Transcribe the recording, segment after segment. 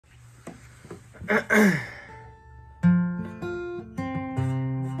We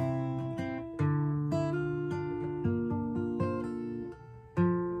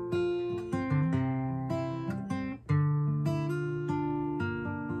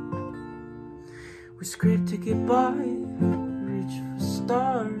scrape to get by, reach for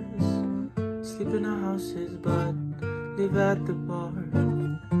stars, sleep in our houses but live at the bar.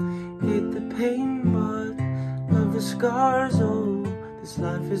 Hate the pain but love the scars. Oh, this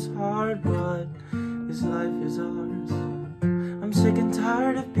life is hard but this life is ours. I'm sick and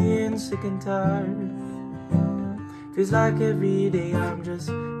tired of being sick and tired. Feels like every day I'm just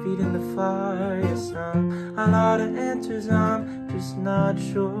feeding the fire. Yes, I'm a lot of answers, I'm just not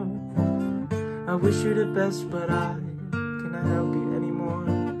sure. I wish you the best, but I cannot help you anymore.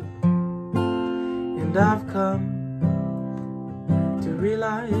 And I've come to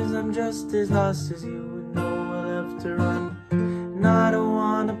realize I'm just as lost as you, with nowhere left to run. And I don't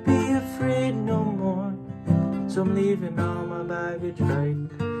wanna be afraid no more. So I'm leaving all my baggage right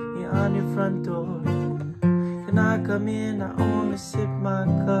here on your front door. Can I come in? I only sip my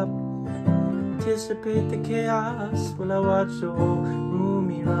cup, anticipate the chaos while I watch the whole room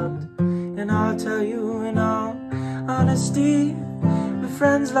erupt. And I'll tell you in all honesty, with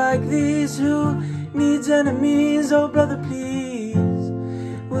friends like these, who needs enemies? Oh brother, please,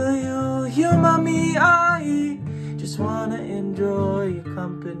 will you humor me? I just wanna enjoy your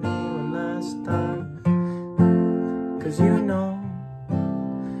company one last time. Cause you know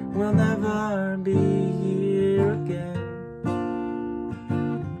we'll never be here again.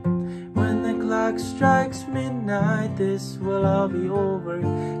 When the clock strikes midnight, this will all be over,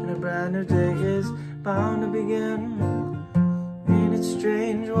 and a brand new day is bound to begin. Ain't it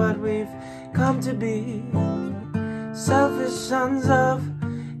strange what we've come to be? Selfish sons of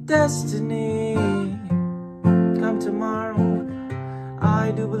destiny. Come tomorrow,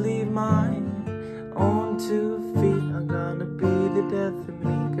 I do believe my own 2 feet are gonna be the death of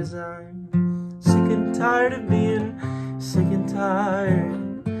me. Cause I'm sick and tired of being sick and tired.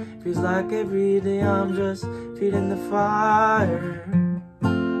 Feels like every day I'm just feeding the fire.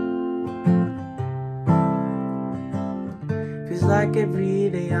 Feels like every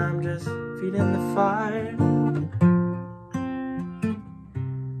day I'm just feeding the fire.